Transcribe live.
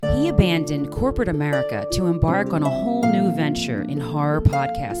We abandoned corporate America to embark on a whole new venture in horror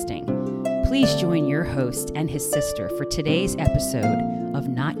podcasting. Please join your host and his sister for today's episode of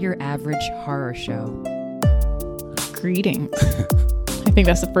Not Your Average Horror Show. Greeting. I think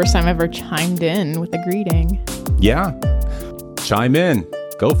that's the first time I've ever chimed in with a greeting. Yeah. Chime in.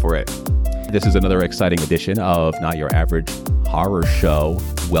 Go for it. This is another exciting edition of Not Your Average Horror Show.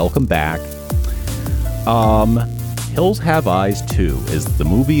 Welcome back. Hills Have Eyes 2 is the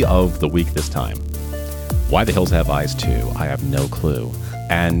movie of the week this time. Why the Hills Have Eyes 2? I have no clue.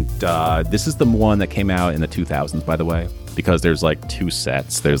 And this is the one that came out in the 2000s, by the way, because there's like two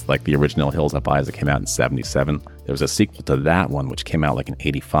sets. There's like the original Hills Have Eyes that came out in 77. There was a sequel to that one, which came out like in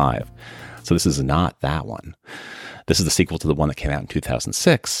 85. So this is not that one. This is the sequel to the one that came out in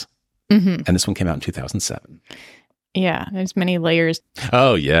 2006. Mm-hmm. And this one came out in 2007. Yeah, there's many layers.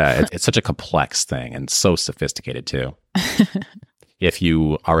 Oh, yeah. It's such a complex thing and so sophisticated, too. If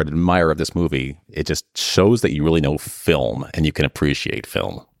you are an admirer of this movie, it just shows that you really know film and you can appreciate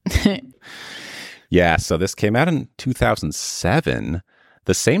film. Yeah, so this came out in 2007,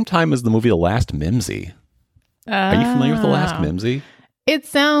 the same time as the movie The Last Mimsy. Are you familiar with The Last Mimsy? It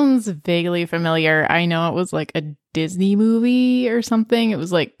sounds vaguely familiar. I know it was like a Disney movie or something. It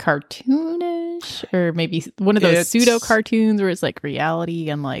was like cartoonish, or maybe one of those pseudo cartoons where it's like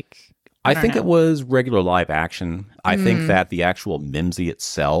reality and like I think it was regular live action. I think that the actual Mimsy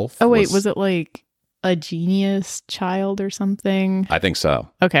itself was it like a genius child or something? I think so.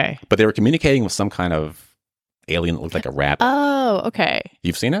 Okay. But they were communicating with some kind of alien that looked like a rabbit. Oh, okay.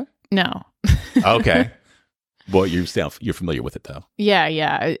 You've seen it? No. Okay. Well, you're familiar with it though. Yeah.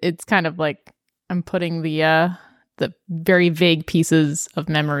 It's kind of like I'm putting the very vague pieces of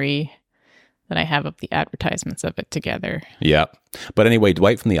memory that I have of the advertisements of it together. Yeah. But anyway,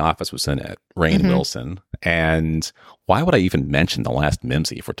 Dwight from The Office was in it, Rainn Wilson. And why would I even mention The Last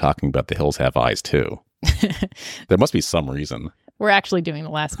Mimsy if we're talking about The Hills Have Eyes too? There must be some reason. We're actually doing The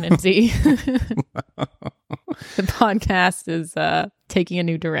Last Mimsy. The podcast is taking a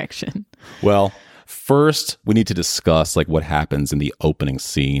new direction. Well, first we need to discuss like what happens in the opening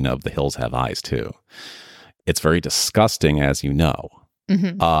scene of The Hills Have Eyes too. It's very disgusting, as you know.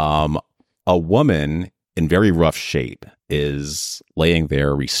 Mm-hmm. A woman in very rough shape is laying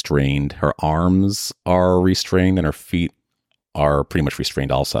there restrained. Her arms are restrained and her feet are pretty much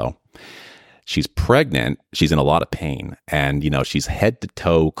restrained also. She's pregnant. She's in a lot of pain. And, she's head to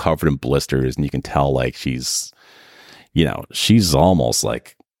toe covered in blisters. And you can tell like she's almost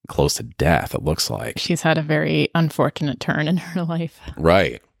like close to death, it looks like. She's had a very unfortunate turn in her life.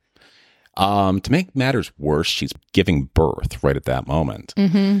 Right. To make matters worse, she's giving birth right at that moment.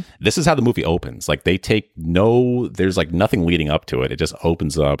 Mm-hmm. This is how the movie opens. Like there's like nothing leading up to it. It just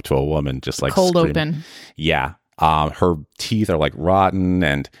opens up to a woman just like cold screaming. Open. Yeah. Her teeth are like rotten,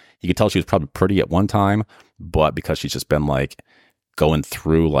 and you can tell she was probably pretty at one time, but because she's just been like going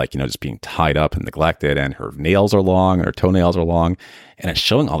through like, just being tied up and neglected, and her nails are long, her toenails are long, and it's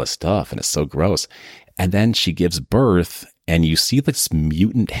showing all this stuff, and it's so gross. And then she gives birth, and you see this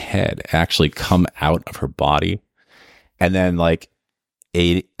mutant head actually come out of her body. And then like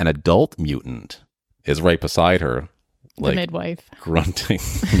an adult mutant is right beside her. The midwife. Grunting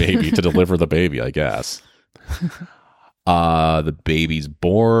maybe to deliver the baby, I guess. The baby's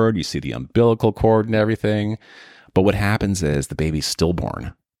born. You see the umbilical cord and everything. But what happens is the baby's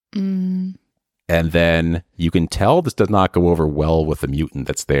stillborn. Mm. And then you can tell this does not go over well with the mutant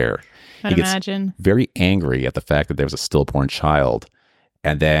that's there. I'd imagine. Very angry at the fact that there was a stillborn child.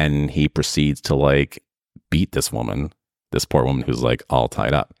 And then he proceeds to like beat this poor woman who's like all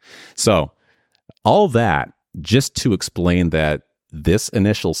tied up. So all that just to explain that this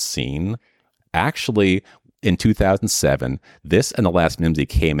initial scene actually in 2007, this and The Last Mimsy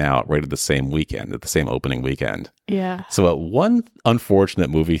came out right at the same weekend, at the same opening weekend. Yeah. So at one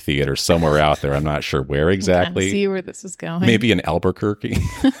unfortunate movie theater somewhere out there, I'm not sure where exactly. I see where this is going. Maybe in Albuquerque.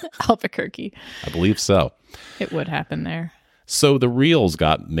 Albuquerque. I believe so. It would happen there. So the reels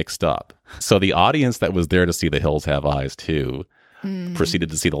got mixed up. So the audience that was there to see The Hills Have Eyes too proceeded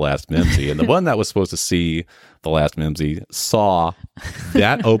to see The Last Mimsy. And the one that was supposed to see The Last Mimsy saw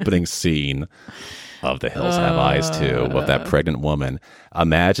that opening scene of The Hills Have Eyes too, with that pregnant woman.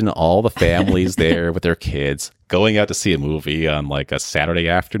 Imagine all the families there with their kids going out to see a movie on like a Saturday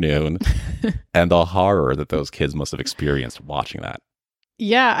afternoon and the horror that those kids must have experienced watching that.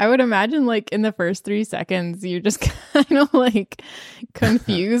 Yeah, I would imagine like in the first 3 seconds, you're just kind of like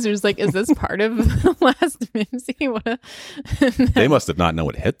confused. There's like, is this part of The Last Mimsy? They must have not known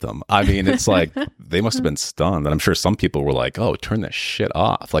what hit them. I mean, it's like they must have been stunned. And I'm sure some people were like, oh, turn this shit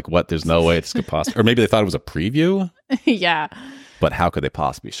off. Like what? There's no way this could possibly. Or maybe they thought it was a preview. Yeah. But how could they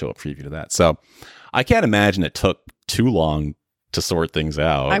possibly show a preview to that? So I can't imagine it took too long to sort things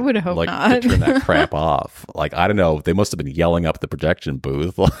out. I would hope like, not. To turn that crap off. Like, I don't know. They must have been yelling up at the projection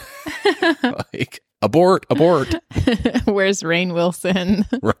booth. Like, abort. Where's Rainn Wilson?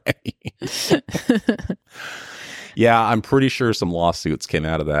 Right. Yeah, I'm pretty sure some lawsuits came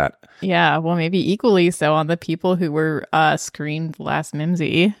out of that. Yeah, well, maybe equally so on the people who were screened last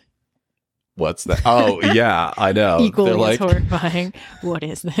Mimsy. What's that? Oh, yeah, I know. Equally as horrifying. What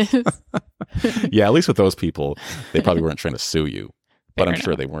is this? Yeah, at least with those people, they probably weren't trying to sue you. But Fair I'm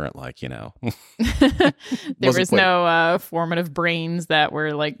sure enough. they weren't like, There was no formative brains that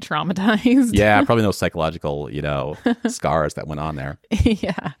were like traumatized. Yeah, probably no psychological, scars that went on there.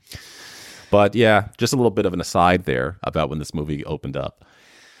 Yeah. But yeah, just a little bit of an aside there about when this movie opened up.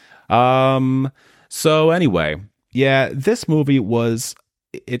 So anyway, yeah, this movie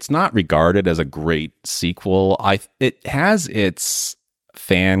it's not regarded as a great sequel. It has its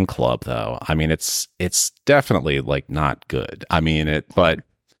fan club though. I mean, it's definitely like not good. I mean, but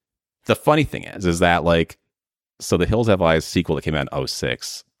the funny thing is that like, so the Hills Have Eyes sequel that came out in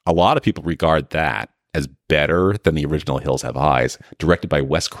 2006, a lot of people regard that as better than the original Hills Have Eyes, directed by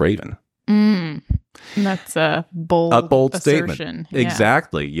Wes Craven. That's a bold statement. assertion. Yeah.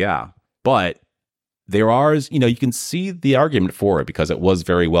 Exactly. Yeah. But there are, you can see the argument for it because it was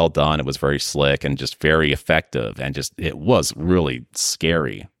very well done. It was very slick and just very effective. And it was really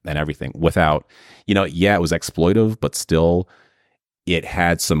scary and everything without, it was exploitive, but still it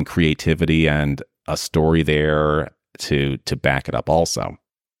had some creativity and a story there to back it up also.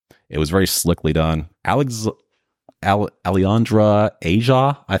 It was very slickly done. Alejandra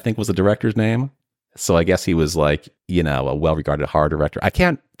Aja, I think was the director's name. So I guess he was like, a well-regarded horror director. I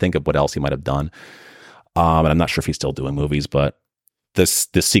can't think of what else he might have done. And I'm not sure if he's still doing movies, but this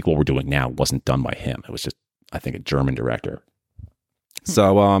sequel we're doing now wasn't done by him. It was just, I think, a German director.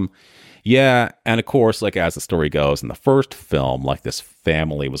 So, yeah. And of course, like as the story goes in the first film, like this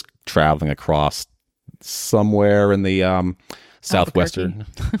family was traveling across somewhere in the southwestern.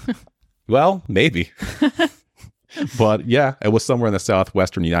 Well, maybe. But yeah, it was somewhere in the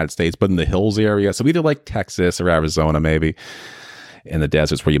southwestern United States, but in the hills area. So either like Texas or Arizona, maybe in the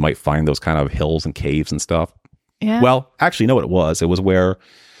deserts where you might find those kind of hills and caves and stuff. Yeah. Well, actually, you know what it was? It was where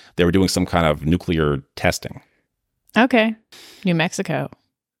they were doing some kind of nuclear testing. Okay. New Mexico.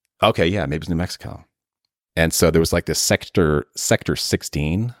 Okay, yeah, maybe it's New Mexico. And so there was like this sector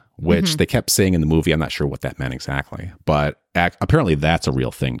 16, which they kept saying in the movie. I'm not sure what that meant exactly, but apparently that's a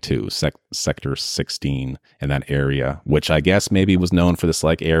real thing too. Sector 16 in that area, which I guess maybe was known for this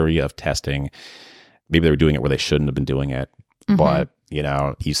like area of testing. Maybe they were doing it where they shouldn't have been doing it. But,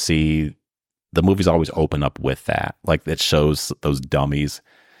 you see the movies always open up with that. Like it shows those dummies,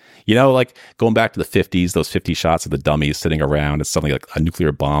 like going back to the 50s, those 50 shots of the dummies sitting around. It's something like a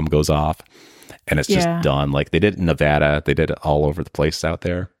nuclear bomb goes off and it's just done. Like they did it in Nevada. They did it all over the place out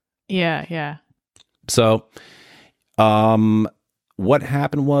there. Yeah, yeah. So, what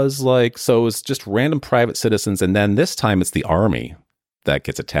happened was so it's just random private citizens. And then this time it's the army that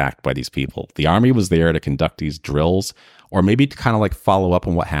gets attacked by these people. The army was there to conduct these drills or maybe to kind of like follow up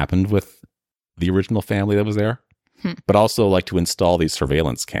on what happened with the original family that was there, but also like to install these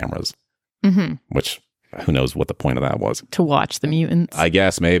surveillance cameras, which who knows what the point of that was. To watch the mutants. I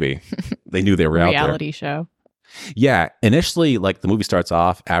guess maybe. They knew they were out there. Reality show. Yeah. Initially, like the movie starts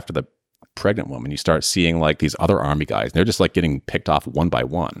off after the pregnant woman, you start seeing like these other army guys. They're just like getting picked off one by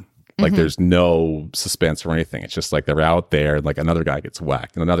one. Like there's no suspense or anything. It's just like they're out there and like another guy gets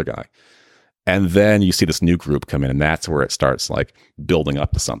whacked and another guy. And then you see this new group come in and that's where it starts like building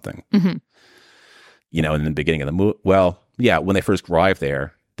up to something. In the beginning of the movie. Well, yeah, when they first arrive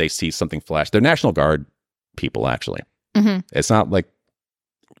there, they see something flash. They're National Guard people, actually. It's not like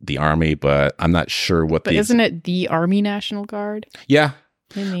the army, but I'm not sure what But isn't it the Army National Guard? Yeah.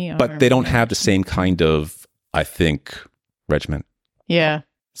 The but they don't have the same kind of, I think, regiment. Yeah.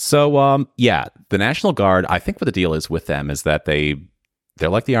 So, the National Guard, I think what the deal is with them is that they're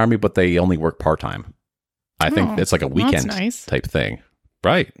like the army, but they only work part-time. I think it's like a weekend type thing.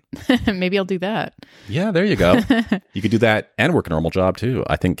 Right. Maybe I'll do that. Yeah, there you go. You could do that and work a normal job too.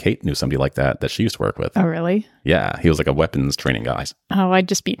 I think Kate knew somebody like that she used to work with. Oh, really? Yeah, he was like a weapons training guy. Oh, I'd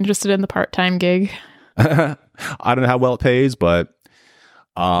just be interested in the part-time gig. I don't know how well it pays, but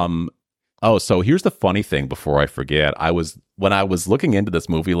so here's the funny thing before I forget. When I was looking into this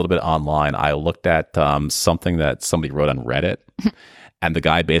movie a little bit online, I looked at something that somebody wrote on Reddit. And the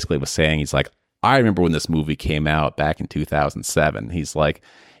guy basically was saying, he's like, I remember when this movie came out back in 2007. He's like,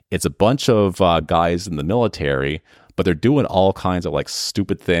 it's a bunch of guys in the military, but they're doing all kinds of like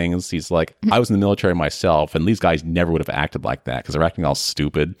stupid things. He's like, I was in the military myself, and these guys never would have acted like that because they're acting all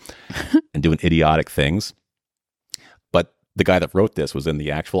stupid and doing idiotic things. But the guy that wrote this was in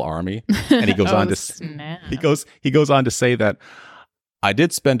the actual army, and he goes on to he goes on to say that I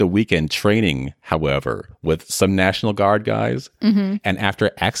did spend a weekend training, however, with some National Guard guys, and after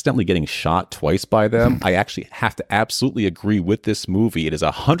accidentally getting shot twice by them, I actually have to absolutely agree with this movie. It is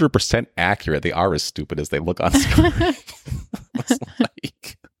 100% accurate. They are as stupid as they look on screen.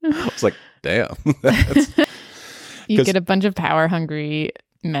 I was like, damn. You get a bunch of power-hungry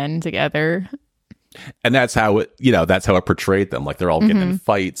men together. And that's how it portrayed them. Like they're all getting in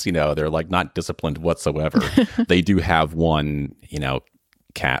fights, they're like not disciplined whatsoever. They do have one,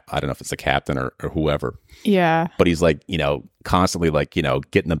 I don't know if it's the captain or whoever. Yeah. But he's like, constantly like,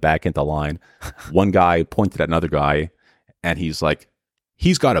 getting them back into line. One guy pointed at another guy and he's like,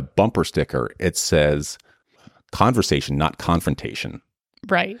 he's got a bumper sticker. It says conversation, not confrontation.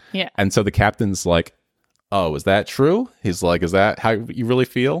 Right. Yeah. And so the captain's like, oh, is that true? He's like, is that how you really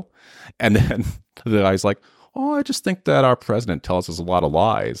feel? And then the guy's like, oh, I just think that our president tells us a lot of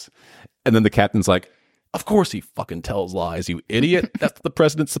lies. And then the captain's like, of course he fucking tells lies, you idiot. That's what the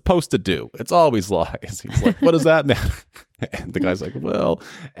president's supposed to do. It's always lies. He's like, what does that mean? And the guy's like, well,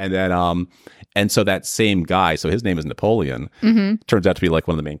 and then, and so that same guy, so his name is Napoleon, turns out to be like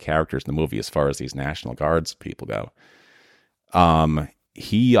one of the main characters in the movie as far as these National Guards people go.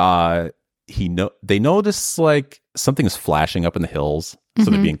 They notice like something is flashing up in the hills. So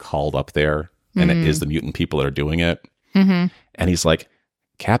they're being called up there, and it is the mutant people that are doing it. And he's like,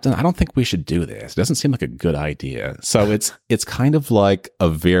 Captain, I don't think we should do this. It doesn't seem like a good idea. So it's kind of like a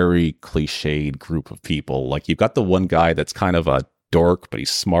very cliched group of people. Like you've got the one guy that's kind of a dork, but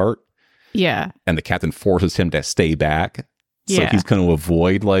he's smart. Yeah. And the captain forces him to stay back. So he's going to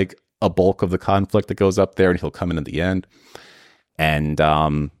avoid like a bulk of the conflict that goes up there, and he'll come in at the end. And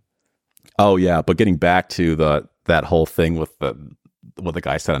but getting back to that whole thing with what the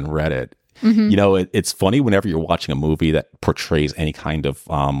guy said on Reddit. It's funny whenever you're watching a movie that portrays any kind of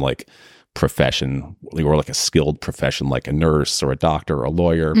like profession or like a skilled profession, like a nurse or a doctor or a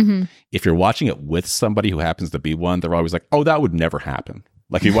lawyer. If you're watching it with somebody who happens to be one, they're always like, oh, that would never happen.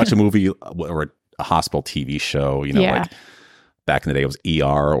 Like you watch a movie or a hospital TV show, like back in the day it was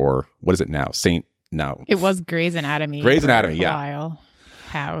ER, or what is it now? It was Grey's Anatomy. Grey's Anatomy, for a while.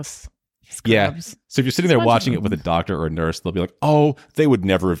 House. Scrubs. Yeah. So if you're sitting there watching it with a doctor or a nurse, they'll be like, oh, they would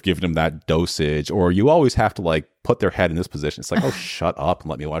never have given him that dosage. Or you always have to like put their head in this position. It's like, oh, shut up and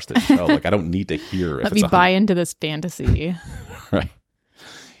let me watch this show. Like, I don't need to hear. Let me buy into this fantasy. Right.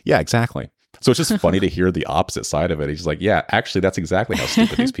 Yeah, exactly. So it's just funny to hear the opposite side of it. He's like, yeah, actually, that's exactly how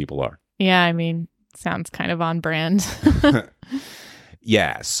stupid these people are. Yeah, I mean, sounds kind of on brand.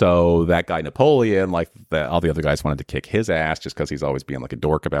 Yeah, so that guy Napoleon, like all the other guys wanted to kick his ass just because he's always being like a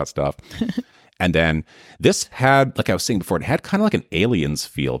dork about stuff. And then this had, like I was saying before, it had kind of like an Aliens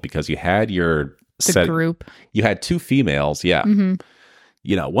feel because you had group. You had two females, yeah.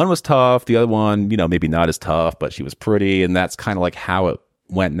 One was tough, the other one, maybe not as tough, but she was pretty, and that's kind of like how it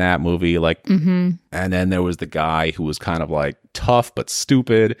went in that movie. Like, and then there was the guy who was kind of like tough but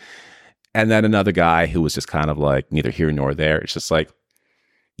stupid, and then another guy who was just kind of like neither here nor there. It's just like,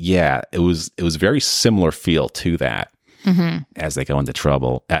 yeah, it was very similar feel to that as they get into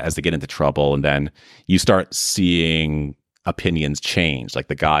trouble, and then you start seeing opinions change. Like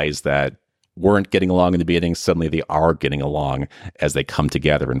the guys that weren't getting along in the beginning, suddenly they are getting along as they come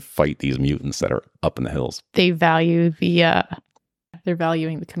together and fight these mutants that are up in the hills. They value they're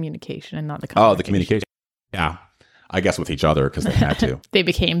valuing the communication and not the conversation. Oh, the communication. Yeah, I guess with each other because they had to. They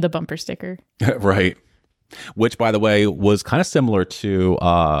became the bumper sticker. Right. Which, by the way, was kind of similar to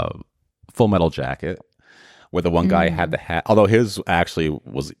Full Metal Jacket, where the one guy had the hat. Although his actually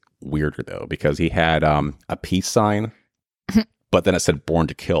was weirder, though, because he had a peace sign, but then it said "Born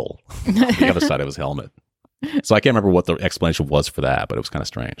to Kill" on the other side of his helmet. So I can't remember what the explanation was for that, but it was kind of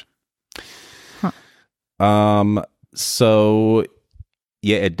strange. So,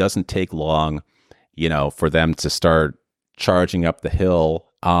 yeah, it doesn't take long, for them to start charging up the hill.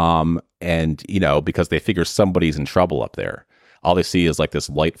 And, because they figure somebody's in trouble up there. All they see is like this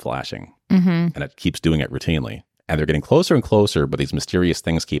light flashing, and it keeps doing it routinely. And they're getting closer and closer, but these mysterious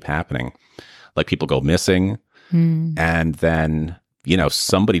things keep happening. Like people go missing, and then,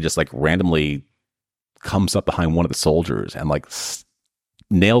 somebody just like randomly comes up behind one of the soldiers and like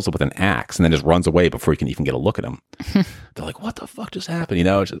nails it with an axe, and then just runs away before you can even get a look at him. They're like, what the fuck just happened?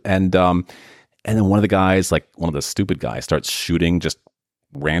 And then one of the guys, like one of the stupid guys, starts shooting just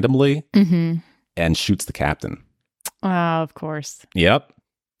randomly and shoots the captain. Of course. Yep.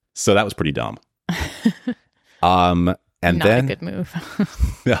 So that was pretty dumb. And Not then a good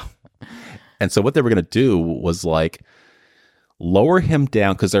move. yeah. And so what they were going to do was like lower him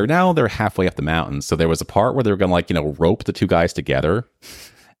down because they're halfway up the mountain. So there was a part where they were going to like, rope the two guys together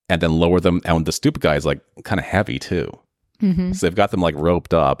and then lower them. And the stupid guy is like kind of heavy too. Mm-hmm. So they've got them like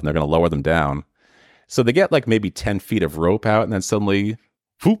roped up and they're going to lower them down. So they get like maybe 10 feet of rope out and then suddenly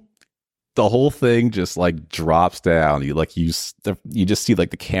whoop, the whole thing just like drops down. You just see like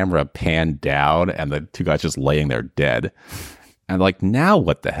the camera pan down and the two guys just laying there dead. And like, now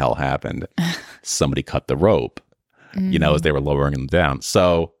what the hell happened? Somebody cut the rope, as they were lowering them down.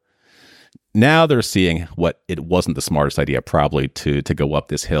 So now they're seeing what it wasn't the smartest idea probably to go up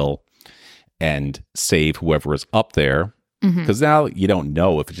this hill and save whoever is up there. Because now you don't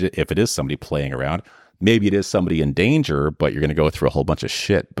know if it is somebody playing around. Maybe it is somebody in danger, but you're going to go through a whole bunch of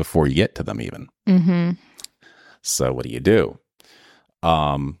shit before you get to them even. Mm-hmm. So what do?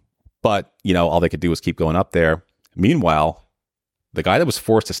 But, all they could do was keep going up there. Meanwhile, the guy that was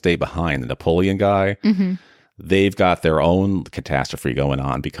forced to stay behind, the Napoleon guy, they've got their own catastrophe going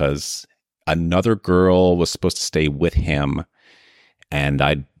on because another girl was supposed to stay with him. And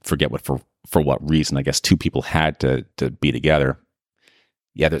I forget for what reason. I guess two people had to be together.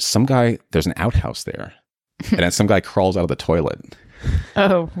 Yeah, there's an outhouse there. And then some guy crawls out of the toilet.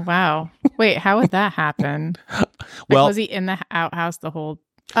 Oh, wow. Wait, how would that happen? Well, was he in the outhouse the whole...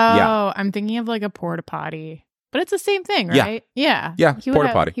 Oh, yeah. I'm thinking of like a porta potty. But it's the same thing, right? Yeah. Yeah,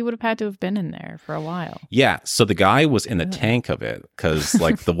 porta potty. He would have had to have been in there for a while. Yeah, so the guy was in the tank of it because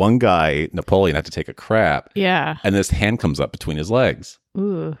like the one guy, Napoleon, had to take a crap. Yeah. And this hand comes up between his legs.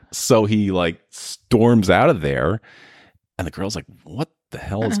 Ooh. So he like storms out of there and the girl's like, what the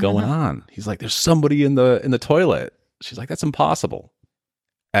hell is going on? He's like, there's somebody in the toilet. She's like, that's impossible.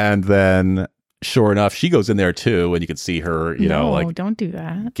 And then sure enough, she goes in there too. And you can see her, like don't do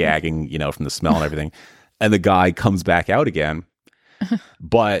that. Gagging, from the smell and everything. And the guy comes back out again,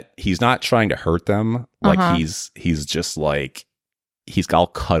 but he's not trying to hurt them. Like he's just like, he's all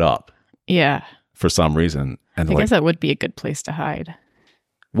cut up. Yeah. For some reason. And I guess that would be a good place to hide.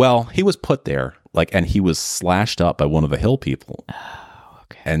 Well, he was put there, and he was slashed up by one of the hill people. Oh,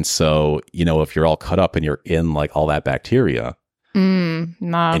 okay. And so, if you're all cut up and you're in like all that bacteria, and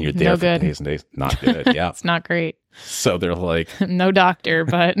you're there for days and days, not good. Yeah. It's not great. So they're like, no doctor,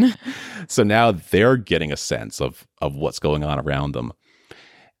 but so now they're getting a sense of what's going on around them.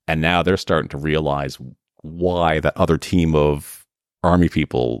 And now they're starting to realize why that other team of army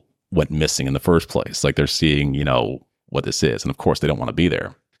people went missing in the first place. Like they're seeing, what this is. And of course they don't want to be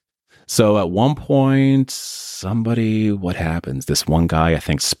there. So at one point, what happens? This one guy, I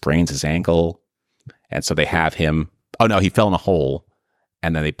think, sprains his ankle. And so they have him. Oh no, he fell in a hole.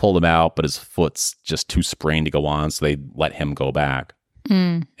 And then they pulled him out, but his foot's just too sprained to go on. So they let him go back.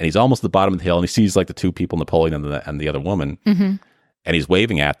 And he's almost at the bottom of the hill. And he sees like the two people, Napoleon and the other woman. And he's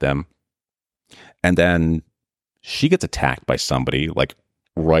waving at them. And then she gets attacked by somebody like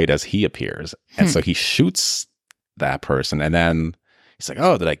right as he appears. And so he shoots that person. And then he's like,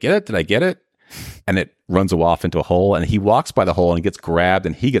 oh, did I get it? Did I get it? And it runs off into a hole. And he walks by the hole and he gets grabbed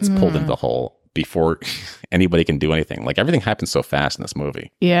and he gets pulled into the hole before anybody can do anything. Like everything happens so fast in this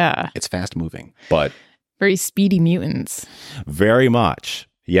movie. Yeah. It's fast moving, but very speedy mutants. Very much.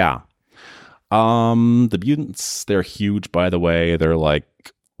 Yeah. The mutants, they're huge, by the way. They're like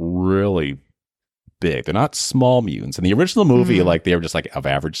really big. They're not small mutants. In the original movie, like they were just like of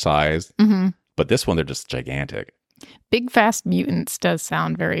average size. But this one, they're just gigantic. Big, fast mutants does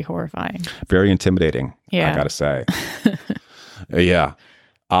sound very horrifying. Very intimidating, yeah. I gotta say. Yeah.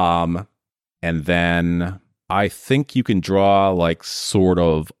 And then I think you can draw like sort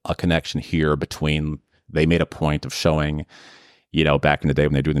of a connection here between, they made a point of showing, back in the day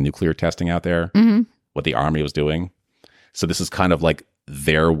when they're doing the nuclear testing out there, what the army was doing. So this is kind of like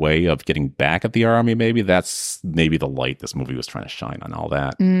their way of getting back at the army, maybe. That's maybe the light this movie was trying to shine on all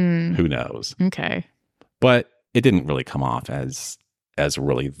that. Who knows? Okay. But it didn't really come off as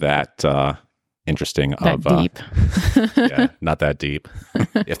really that interesting. Deep. Yeah, not that deep,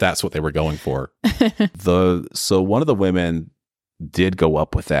 if that's what they were going for. So one of the women did go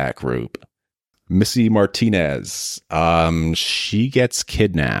up with that group. Missy Martinez, she gets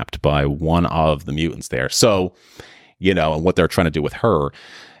kidnapped by one of the mutants there. So, and what they're trying to do with her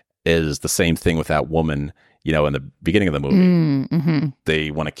is the same thing with that woman, in the beginning of the movie.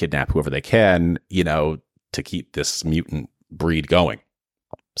 They want to kidnap whoever they can, to keep this mutant breed going.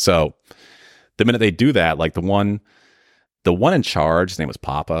 So the minute they do that, like the one in charge, his name was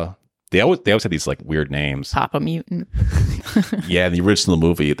Papa. They always had these like weird names. Papa Mutant. Yeah, in the original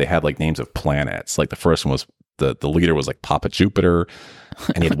movie, they had like names of planets. Like the first one was the leader was like Papa Jupiter,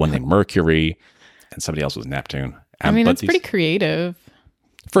 and he had one named Mercury. and somebody else was Neptune. I mean, it's pretty creative.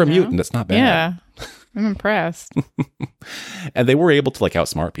 For a mutant, that's not bad. Yeah. I'm impressed. And they were able to like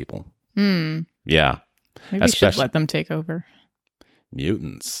outsmart people. Yeah. Maybe we should let them take over.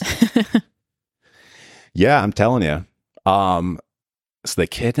 Mutants. Yeah, I'm telling you. So they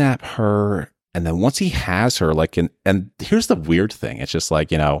kidnap her, and then once he has her, like, and here's the weird thing. It's just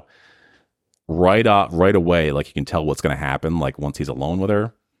like, right away, like you can tell what's going to happen. Like once he's alone with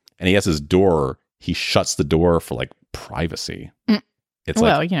her, and he has his door, he shuts the door for like privacy. It's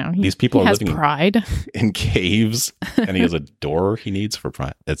like, these people are living pride in caves, and he has a door he needs for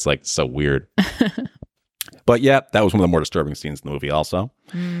pride. It's like so weird. But yeah, that was one of the more disturbing scenes in the movie also.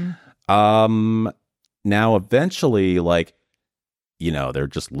 Now eventually, like, they're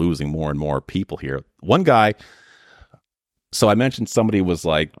just losing more and more people here. One guy, so I mentioned somebody was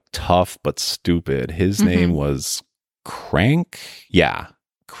like tough but stupid. His name was Crank. Yeah,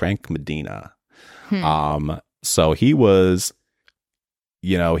 Crank Medina. So he was,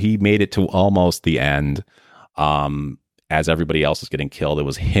 he made it to almost the end. As everybody else is getting killed, it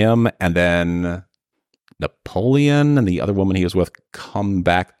was him, and then Napoleon and the other woman he was with come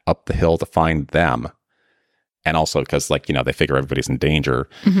back up the hill to find them. And also because, like, they figure everybody's in danger,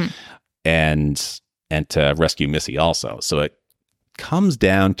 and to rescue Missy also. So it comes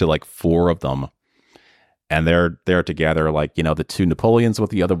down to like 4 of them, and they're together, like, the 2 Napoleons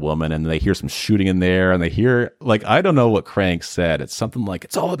with the other woman, and they hear some shooting in there, and they hear, like, I don't know what Crank said. It's something like,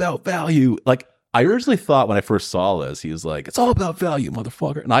 it's all about value. Like, I originally thought when I first saw this, he was like, it's all about value,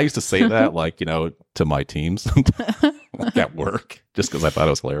 motherfucker. And I used to say that, like, to my teams at work, just because I thought it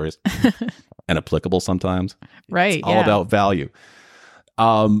was hilarious and applicable sometimes. Right. It's all about value.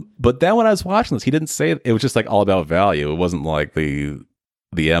 But then when I was watching this, he didn't say it. It was just like all about value. It wasn't like the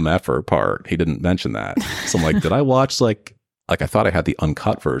MFer part. He didn't mention that. So I'm like, did I watch like I thought I had the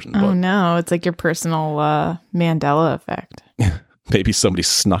uncut version. Oh no, it's like your personal Mandela effect. Maybe somebody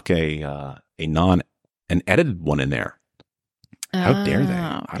snuck an edited one in there. How dare they?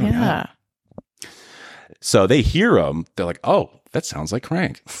 I don't know. So they hear him. They're like, oh, that sounds like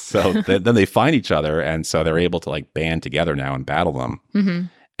Crank. So then they find each other. And so they're able to like band together now and battle them.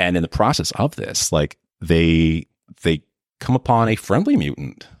 And in the process of this, like they come upon a friendly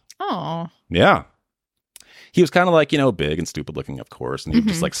mutant. Oh. Yeah. He was kind of like, big and stupid looking, of course. And he'd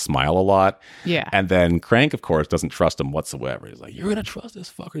just like smile a lot. Yeah. And then Crank, of course, doesn't trust him whatsoever. He's like, you're going to trust this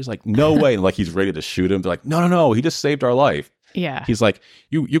fucker? He's like, no way. And like, he's ready to shoot him. They're like, no. He just saved our life. Yeah. He's like,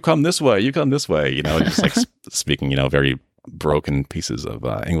 you come this way. You come this way. Just like speaking, very broken pieces of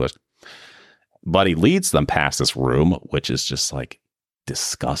English. But he leads them past this room, which is just like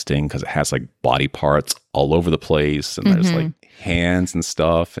disgusting because it has like body parts all over the place. And there's like hands and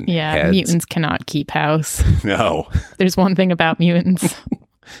stuff and heads. Mutants cannot keep house. No. There's one thing about mutants.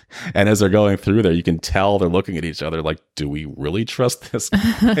 And as they're going through there, you can tell they're looking at each other like, do we really trust this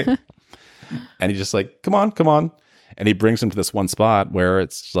guy? And he's just like, come on. And he brings him to this one spot where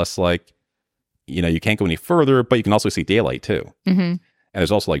it's just like, you can't go any further, but you can also see daylight too. And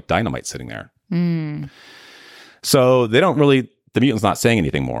there's also like dynamite sitting there. So they don't really, the mutant's not saying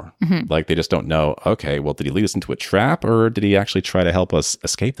anything more. Like they just don't know, okay, well, did he lead us into a trap or did he actually try to help us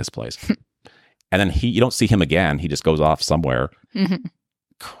escape this place? And then you don't see him again. He just goes off somewhere.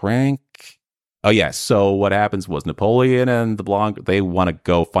 Crank. Oh yeah. So what happens was Napoleon and the blonde, they want to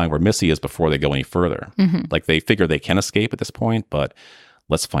go find where Missy is before they go any further. Like they figure they can escape at this point, but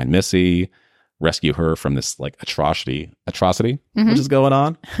let's find Missy, rescue her from this like atrocity, which is going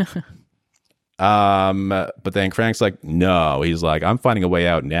on. But then Crank's like, no, he's like, I'm finding a way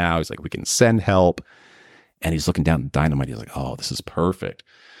out now. He's like, we can send help. And he's looking down at the dynamite. He's like, oh, this is perfect.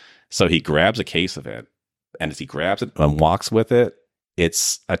 So he grabs a case of it. And as he grabs it and walks with it,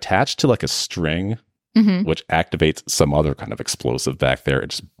 it's attached to like a string, which activates some other kind of explosive back there.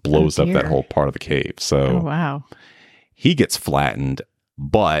 It just blows up that whole part of the cave. So wow. He gets flattened.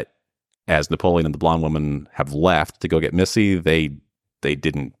 But as Napoleon and the blonde woman have left to go get Missy, they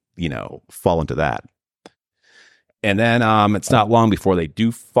didn't, fall into that. And then it's not long before they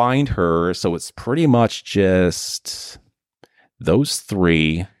do find her. So it's pretty much just those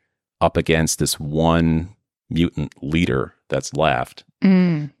 3 up against this one mutant leader that's left.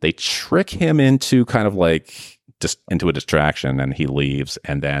 They trick him into kind of like just into a distraction and he leaves.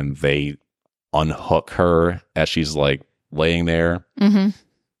 And then they unhook her as she's like laying there and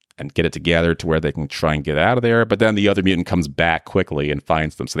get it together to where they can try and get out of there. But then the other mutant comes back quickly and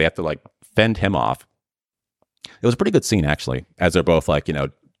finds them. So they have to like fend him off. It was a pretty good scene, actually, as they're both like,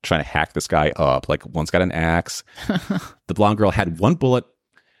 trying to hack this guy up. Like one's got an axe. The blonde girl had 1 bullet.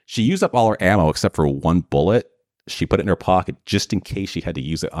 She used up all her ammo except for 1 bullet. she put it in her pocket just in case she had to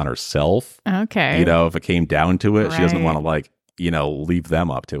use it on herself. Okay. You know, if it came down to it, Right. she doesn't want to like, you know, leave them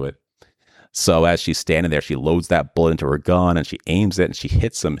up to it. So as she's standing there, she loads that bullet into her gun and she aims it and she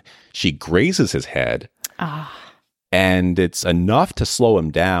hits him. She grazes his head. And it's enough to slow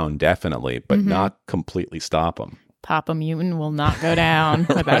him down, definitely, but not completely stop him. Papa Mutant will not go down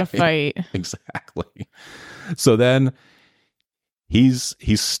without a fight. Exactly. So then he's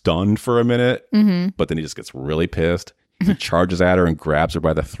stunned for a minute, but then he just gets really pissed. He charges at her and grabs her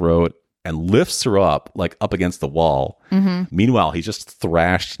by the throat and lifts her up, like up against the wall. Meanwhile, he just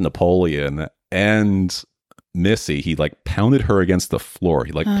thrashed Napoleon and Missy. He like pounded her against the floor.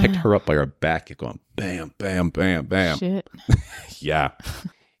 He like picked her up by her back, going bam, bam, bam, bam. Shit. Yeah.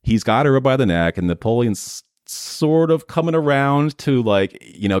 He's got her by the neck, and Napoleon's sort of coming around to like,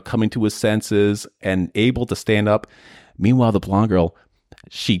 you know, coming to his senses and able to stand up. Meanwhile, the blonde girl,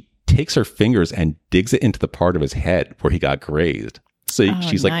 she takes her fingers and digs it into the part of his head where he got grazed. So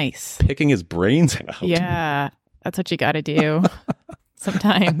she's like picking his brains out. Yeah, that's what you got to do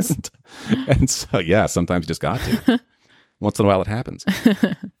sometimes. And so, yeah, sometimes you just got to. Once in a while it happens.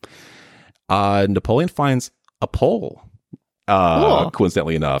 Napoleon finds a pole, cool.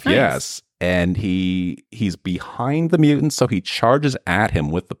 coincidentally enough. Nice. Yes. And he's behind the mutant, so he charges at him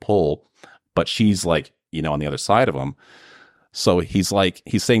with the pole, but she's like, you know, on the other side of him. So he's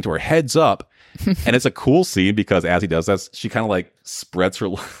saying to her, heads up. And it's a cool scene because as he does that, she kind of like spreads her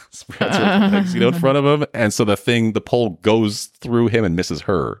legs, you know, in front of him. And so the pole goes through him and misses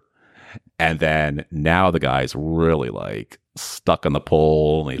her. And then now the guy's really like stuck on the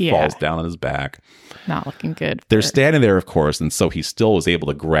pole and he falls down on his back. Not looking good. They're standing there, of course. And so he still was able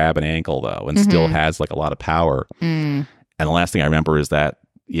to grab an ankle, though, and still has like a lot of power. And the last thing I remember is that,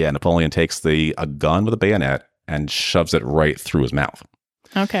 Napoleon takes a gun with a bayonet and shoves it right through his mouth.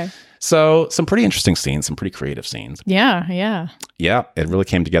 Okay. So some pretty interesting scenes, some pretty creative scenes. Yeah, yeah. Yeah, it really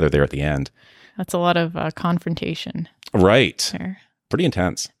came together there at the end. That's a lot of confrontation. Right. There. Pretty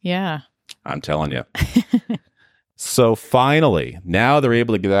intense. Yeah. I'm telling you. So finally, now they're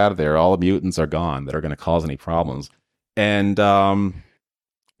able to get out of there. All the mutants are gone that are going to cause any problems. And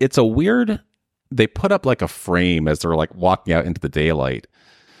it's a weird, they put up like a frame as they're like walking out into the daylight.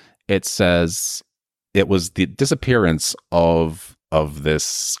 It says it was the disappearance of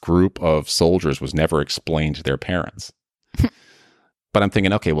this group of soldiers was never explained to their parents. But I'm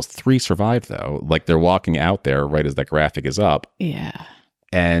thinking, okay, well, 3 survived though. Like they're walking out there right as that graphic is up. Yeah.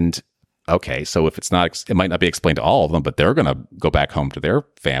 And okay, so if it's not, it might not be explained to all of them, but they're going to go back home to their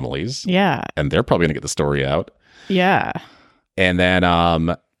families. Yeah. And they're probably going to get the story out. Yeah. And then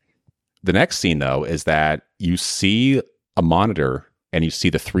the next scene though is that you see a monitor and you see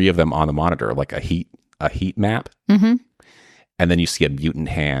the 3 of them on the monitor, like a heat map. And then you see a mutant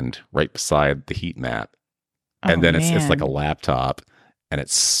hand right beside the heat map. And then it's like a laptop and it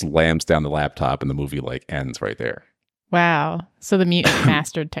slams down the laptop and the movie like ends right there. Wow. So the mutant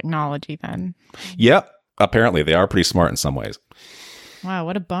mastered technology then. Yep. Apparently they are pretty smart in some ways. Wow,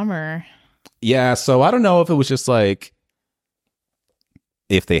 what a bummer. Yeah, so I don't know if it was just like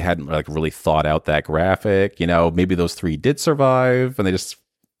if they hadn't like really thought out that graphic, you know, maybe those 3 did survive and they just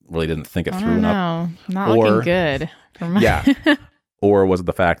really didn't think it through enough. Not looking good. Yeah. Or was it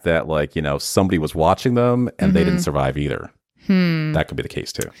the fact that like, you know, somebody was watching them and they didn't survive either? That could be the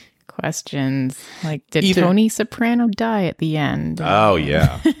case too. Questions like, did Tony Soprano die at the end? Oh,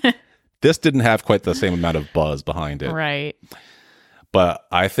 yeah. This didn't have quite the same amount of buzz behind it. Right. But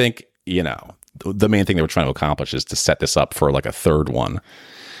I think, you know, the main thing they were trying to accomplish is to set this up for like a 3rd one,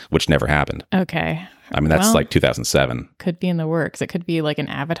 which never happened. Okay. I mean, that's like 2007. Could be in the works. It could be like an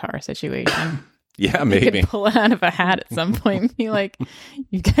Avatar situation. Yeah, maybe. You could pull it out of a hat at some point and be like,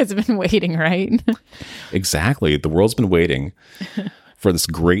 you guys have been waiting, right? Exactly. The world's been waiting for this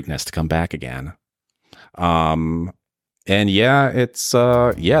greatness to come back again. And yeah, it's,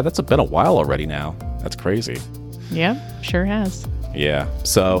 that's been a while already now. That's crazy. Yep, sure has. Yeah.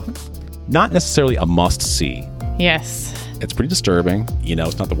 So not necessarily a must see. Yes. It's pretty disturbing. You know,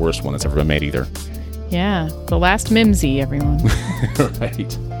 it's not the worst one that's ever been made either. Yeah. The last Mimsy, everyone.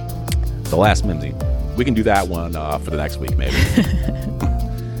 Right. The last Mimsy. We can do that one for the next week, maybe.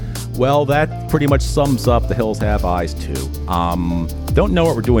 Well, that pretty much sums up The Hills Have Eyes 2. Don't know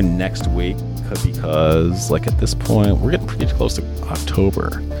what we're doing next week because, like, at this point, we're getting pretty close to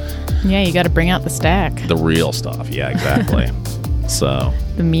October. Yeah, you got to bring out the stack. The real stuff. Yeah, exactly. So.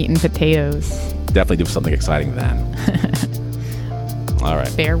 The meat and potatoes. Definitely do something exciting then. All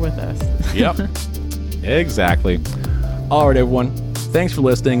right. Bear with us. Yep. Exactly. All right, everyone. Thanks for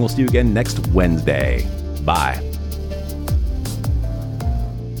listening. We'll see you again next Wednesday. Bye.